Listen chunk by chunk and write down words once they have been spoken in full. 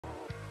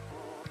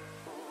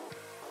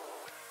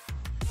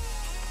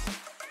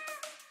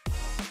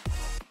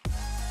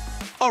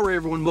Alright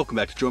everyone, welcome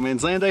back to Joe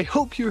Man's Land. I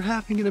hope you're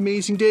having an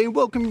amazing day.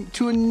 Welcome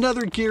to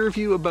another gear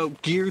review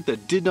about gear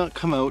that did not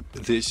come out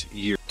this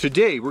year.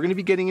 Today we're going to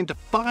be getting into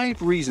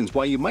 5 reasons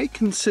why you might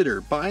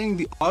consider buying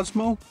the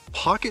Osmo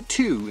Pocket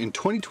 2 in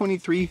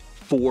 2023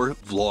 for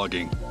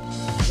vlogging.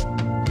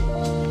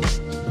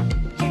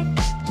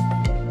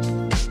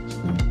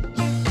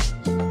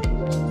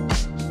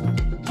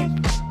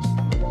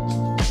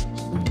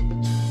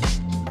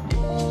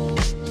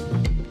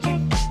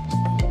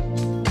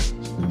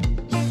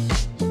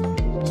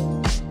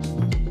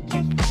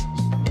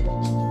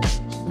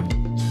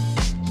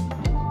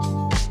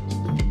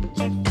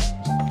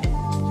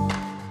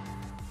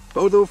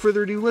 Without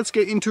further ado, let's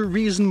get into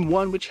reason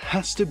 1, which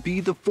has to be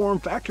the form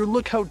factor.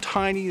 Look how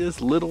tiny this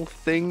little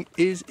thing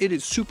is. It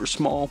is super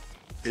small.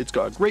 It's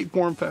got a great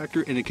form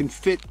factor and it can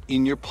fit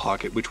in your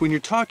pocket, which when you're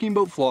talking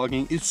about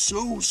vlogging is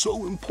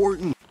so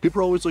important.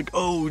 People are always like,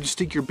 oh, just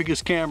take your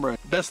biggest camera,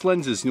 best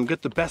lenses, and you'll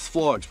get the best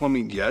vlogs. Well, I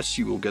mean, yes,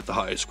 you will get the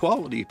highest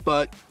quality,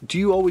 but do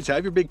you always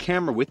have your big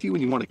camera with you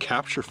when you want to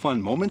capture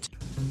fun moments?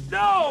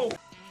 No!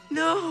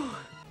 No!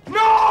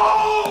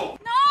 No!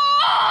 No!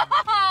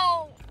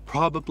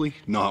 Probably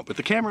not. With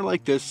a camera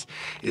like this,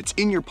 it's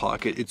in your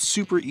pocket, it's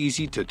super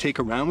easy to take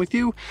around with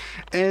you,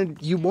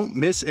 and you won't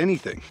miss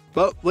anything.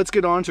 But let's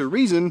get on to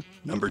reason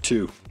number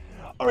 2.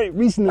 All right,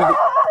 reason number...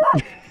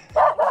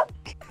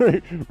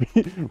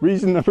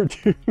 reason number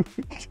 2.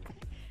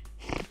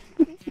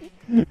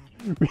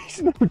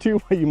 Reason number 2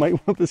 why you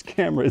might want this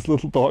camera is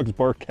little dogs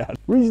bark at.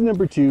 Reason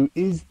number 2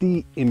 is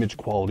the image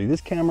quality.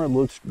 This camera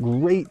looks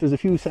great. There's a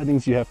few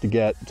settings you have to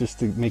get just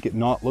to make it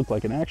not look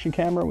like an action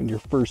camera when you're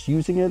first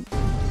using it.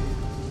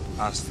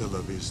 Hasta la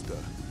vista,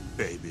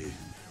 baby.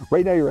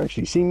 Right now you're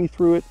actually seeing me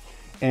through it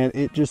and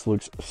it just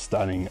looks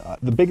stunning.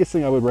 The biggest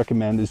thing I would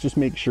recommend is just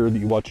make sure that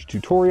you watch a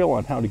tutorial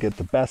on how to get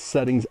the best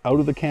settings out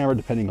of the camera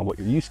depending on what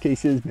your use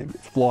case is. Maybe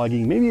it's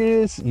vlogging, maybe it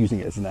is using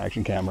it as an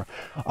action camera.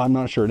 I'm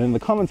not sure. And in the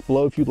comments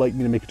below, if you'd like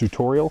me to make a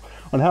tutorial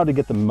on how to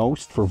get the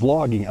most for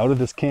vlogging out of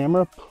this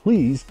camera,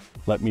 please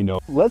let me know.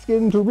 Let's get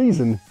into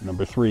reason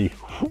number 3.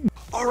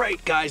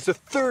 Alright guys, the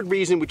third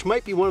reason, which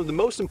might be one of the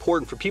most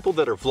important for people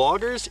that are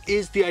vloggers,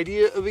 is the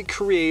idea of a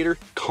creator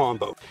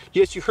combo.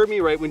 Yes, you heard me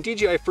right. When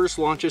DJI first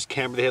launched this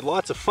camera, they had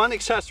lots of fun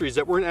accessories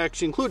that weren't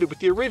actually included with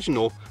the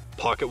original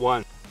Pocket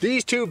 1.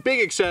 These 2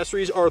 big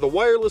accessories are the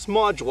wireless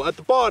module at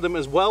the bottom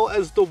as well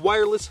as the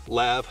wireless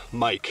lav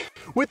mic.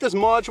 With this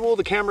module,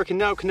 the camera can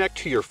now connect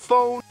to your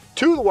phone,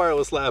 to the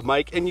wireless lav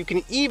mic, and you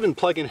can even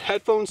plug in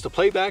headphones to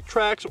play back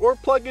tracks or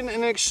plug in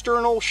an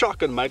external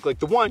shotgun mic like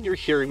the one you're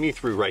hearing me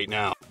through right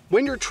now.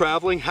 When you're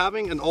traveling,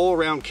 having an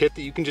all-around kit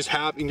that you can just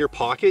have in your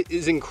pocket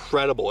is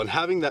incredible, and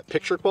having that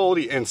picture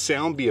quality and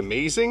sound be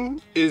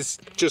amazing is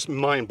just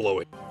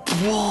mind-blowing.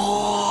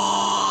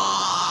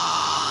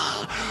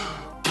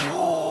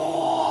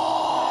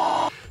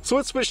 So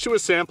let's switch to a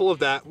sample of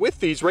that with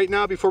these right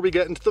now before we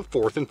get into the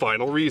 4th and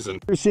final reason.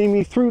 You're seeing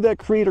me through that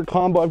creator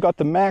combo. I've got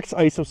the max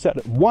ISO set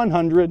at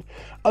 100.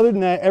 Other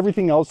than that,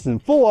 everything else is in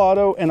full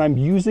auto, and I'm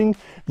using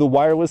the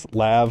wireless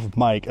lav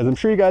mic. As I'm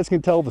sure you guys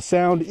can tell, the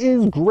sound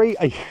is great.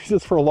 I use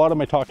this for a lot of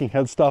my talking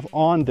head stuff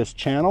on this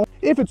channel.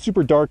 If it's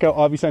super dark out,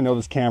 obviously I know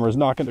this camera is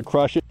not going to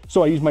crush it,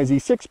 so I use my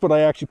Z6, but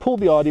I actually pulled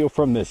the audio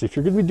from this. If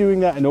you're going to be doing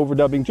that and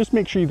overdubbing, just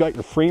make sure you got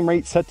your frame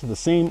rate set to the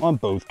same on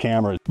both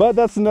cameras. But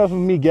that's enough of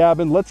me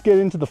gabbing. Let's get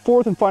into the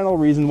 4th and final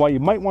reason why you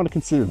might want to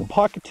consider the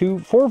Pocket 2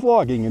 for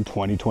vlogging in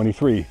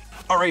 2023.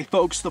 Alright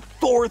folks, the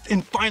 4th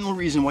and final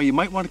reason why you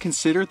might want to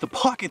consider the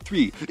Pocket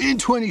 3 in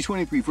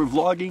 2023 for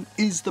vlogging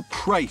is the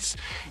price.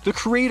 The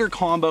creator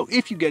combo,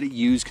 if you get it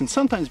used, can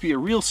sometimes be a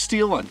real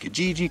steal on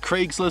Kijiji,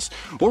 Craigslist,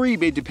 or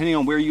eBay depending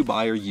on where you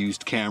buy or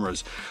used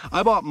cameras.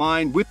 I bought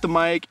mine with the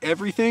mic,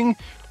 everything,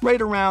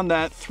 right around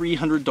that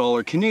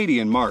 $300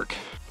 Canadian mark.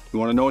 You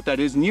want to know what that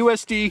is in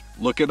USD?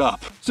 Look it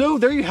up. So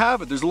there you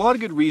have it. There's a lot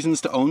of good reasons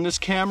to own this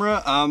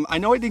camera. I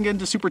know I didn't get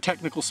into super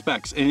technical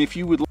specs, and if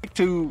you would like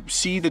to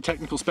see the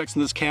technical specs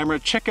in this camera,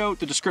 check out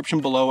the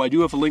description below. I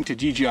do have a link to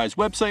DJI's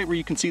website where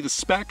you can see the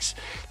specs,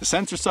 the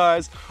sensor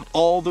size,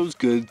 all those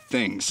good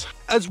things.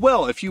 As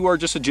well, if you are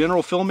just a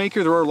general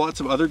filmmaker, there are lots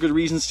of other good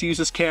reasons to use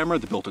this camera.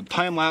 The built-in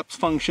time-lapse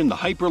function, the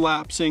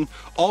hyperlapsing,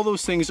 all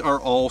those things are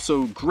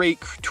also great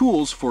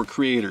tools for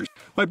creators.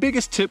 My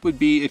biggest tip would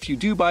be, if you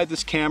do buy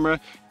this camera,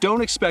 don't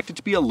expect it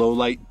to be a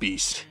low-light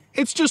beast.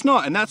 It's just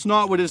not, and that's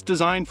not what it's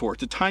designed for.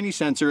 It's a tiny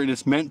sensor and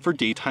it's meant for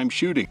daytime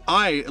shooting.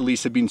 I, at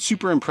least, have been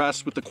super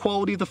impressed with the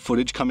quality of the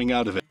footage coming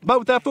out of it. But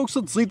with that, folks,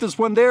 let's leave this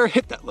one there.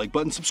 Hit that like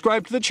button,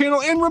 subscribe to the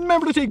channel, and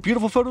remember to take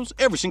beautiful photos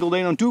every single day.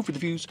 And don't do it for the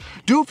views,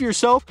 do it for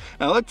yourself.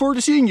 And I look forward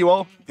to seeing you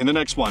all in the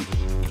next one.